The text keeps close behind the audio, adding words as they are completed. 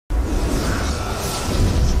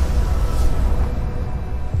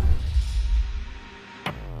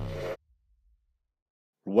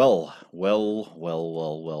Well.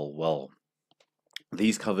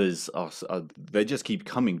 These covers they just keep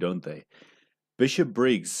coming, don't they? Bishop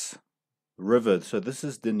Briggs, River. So this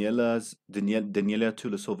is Daneliya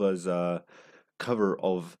Tulesova's cover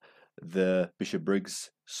of the Bishop Briggs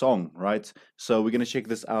song, right? So we're gonna check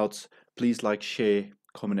this out. Please like, share,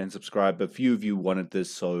 comment, and subscribe. A few of you wanted this,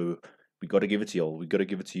 so we got to give it to y'all. We got to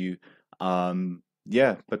give it to you.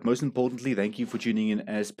 Yeah, but most importantly, thank you for tuning in.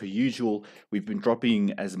 As per usual, we've been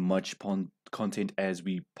dropping as much content as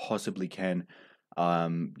we possibly can,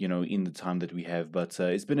 in the time that we have. But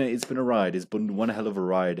it's been a ride. It's been one hell of a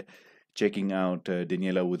ride checking out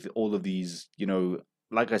Daneliya with all of these.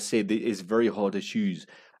 Like I said, it's very hard to choose.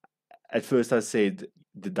 At first, I said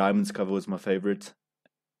the Diamonds cover was my favorite.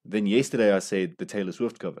 Then yesterday, I said the Taylor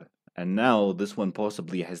Swift cover. And now this one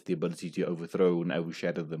possibly has the ability to overthrow and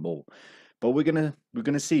overshadow them all. But we're gonna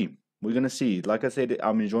see. We're gonna see. Like I said,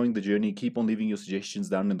 I'm enjoying the journey. Keep on leaving your suggestions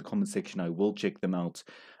down in the comment section. I will check them out.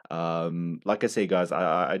 Like I say, guys,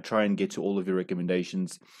 I try and get to all of your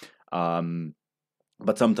recommendations.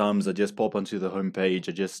 But sometimes I just pop onto the homepage.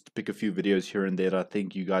 I just pick a few videos here and there that I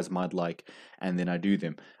think you guys might like, and then I do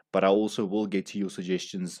them. But I also will get to your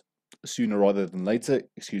suggestions sooner rather than later.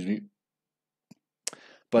 Excuse me.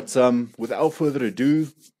 But without further ado,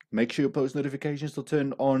 make sure your post notifications are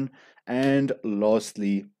turned on. And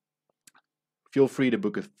lastly, feel free to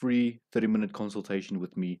book a free 30-minute consultation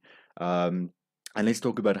with me. And let's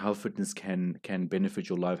talk about how fitness can benefit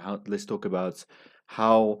your life. Let's talk about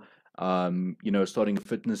how starting a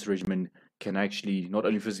fitness regimen can actually not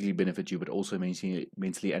only physically benefit you, but also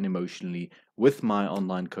mentally and emotionally with my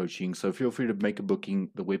online coaching. So feel free to make a booking.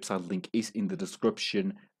 The website link is in the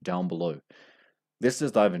description down below. Let's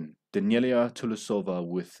just dive in. Daneliya Tuleshova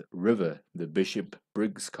with River, the Bishop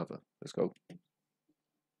Briggs cover. Let's go.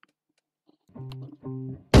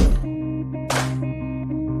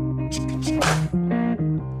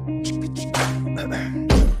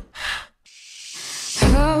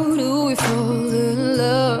 How do we fall in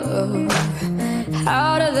love?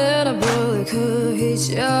 Harder than a bullet could hit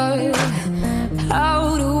you.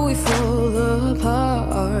 How do we fall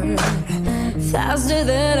apart? Faster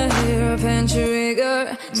than a hairpin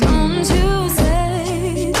trigger. Don't you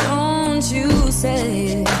say, don't you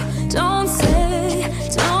say, don't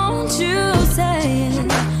you say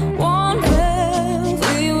it. One breath,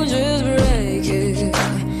 we will just break it.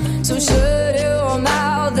 So shut your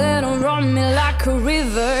mouth and run me like a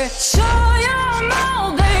river. Show your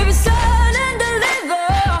mouth, baby, son, and deliver.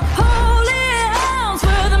 Holy hands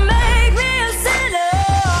for the make me a sinner.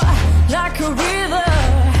 Like a river.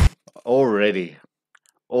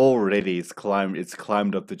 Already it's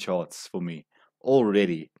climbed up the charts for me.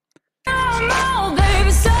 Already. Your mouth,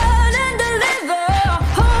 baby, son, and deliver.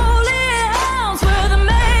 Holy hands for the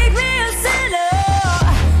make me a sinner.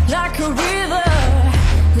 Like a river,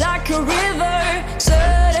 like a river.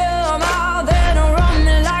 Shut your mouth and run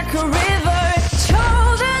me like a river.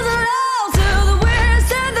 Shoulders are out to the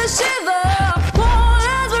west and the shiver.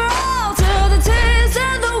 Waters are out to the taste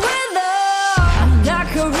and the wither.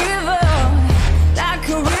 Like a river, like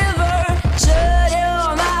a river. Shut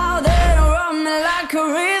your mouth and run me like a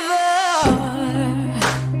river.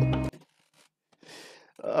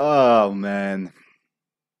 Oh man.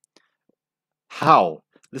 How?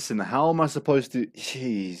 Listen, how am I supposed to?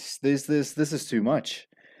 Jeez, this is too much.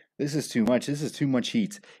 This is too much. This is too much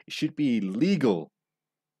heat. It should be legal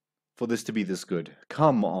for this to be this good.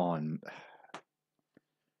 Come on.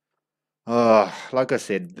 Like I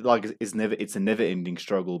said, it's a never-ending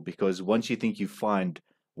struggle, because once you think you find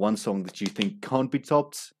one song that you think can't be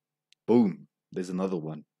topped, boom, there's another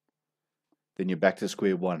one. Then you're back to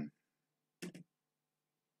square one.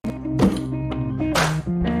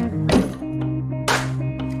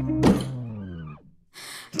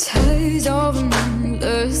 Ties of an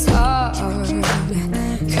endless heart.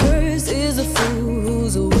 Curse is a fool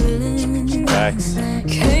who's willing. Facts.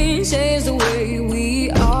 Can't change the way we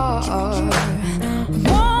are.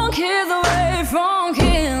 Won't keep away from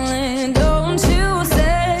killing. Don't you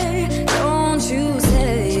say, don't you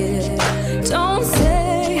say it. Don't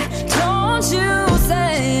say, don't you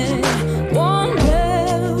say it. One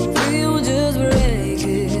breath, we'll just break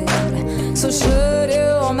it. So shut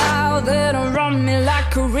your mouth and run me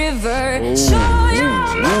like a river. Show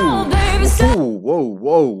your mouth, baby.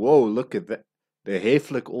 Whoa, look at that. The hair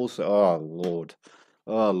flick also.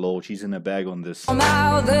 Oh Lord, she's in a bag on this.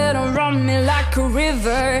 Mouth and run me like a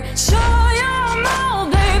river. Show your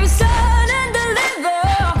mouth, baby, son, and deliver.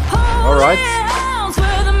 All right. Hands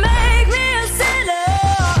for the make me a sinner.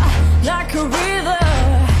 Like a river,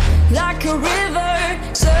 like a river.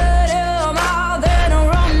 Shut your mouth and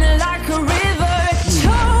run me like a river.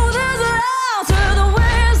 Show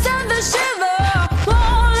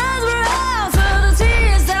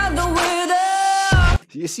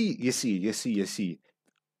you see.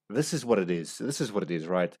 This is what it is. This is what it is,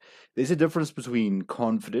 right? There's a difference between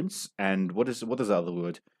confidence and what is the other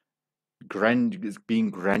word? Being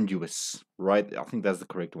grandiose, right? I think that's the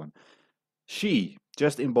correct one. She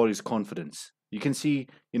just embodies confidence. You can see,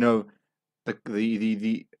 the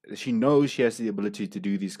she knows she has the ability to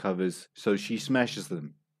do these covers, so she smashes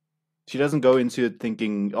them. She doesn't go into it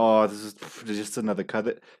thinking, "Oh, this is just another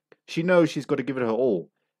cover." She knows she's got to give it her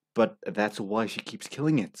all, but that's why she keeps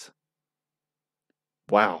killing it.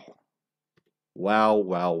 Wow. Wow,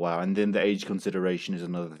 wow, wow. And then the age consideration is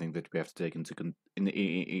another thing that we have to take into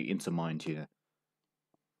mind here.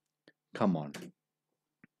 Come on.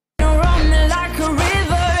 Run me like a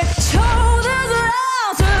river, shoulders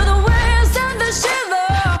around to the winds and the shiver.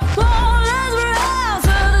 Won't let me out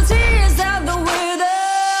to the tears and the wither.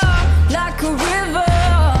 Like a river,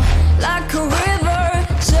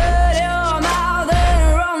 shut your mouth and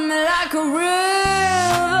run me like a river.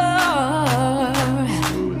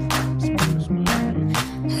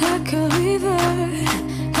 Like a river,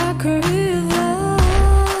 like a river.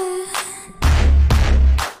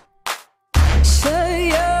 Shut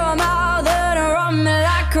your mouth and run me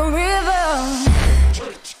like a river.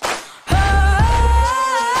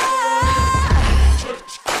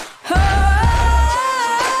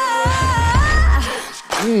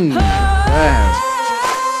 Damn.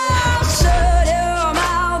 Shut your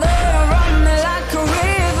mouth and run me like a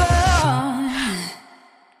river.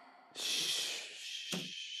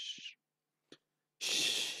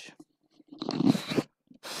 Shh.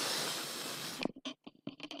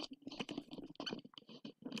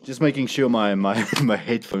 Just making sure my my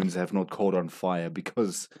headphones have not caught on fire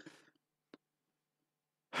because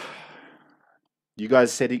you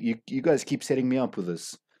guys you guys keep setting me up with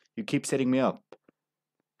this. You keep setting me up.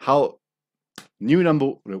 How new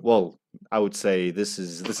number? Well, I would say this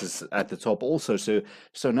is at the top also. So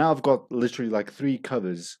now I've got literally like 3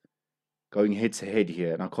 covers going head to head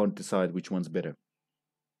here, and I can't decide which one's better.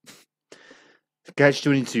 Catch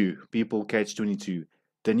 22, people. Catch 22.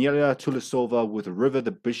 Daneliya Tuleshova with River,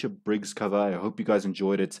 the Bishop Briggs cover. I hope you guys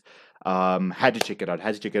enjoyed it. Had to check it out.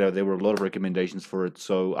 Had to check it out. There were a lot of recommendations for it,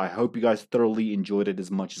 so I hope you guys thoroughly enjoyed it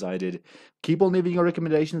as much as I did. Keep on leaving your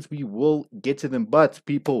recommendations. We will get to them. But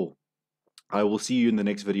people, I will see you in the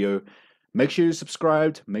next video. Make sure you're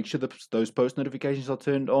subscribed. Make sure those post notifications are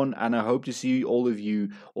turned on, and I hope to see all of you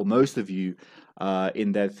or most of you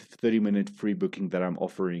in that 30-minute free booking that I'm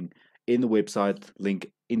offering in the website,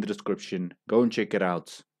 link in the description. Go and check it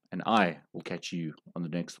out, and I will catch you on the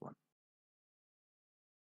next one.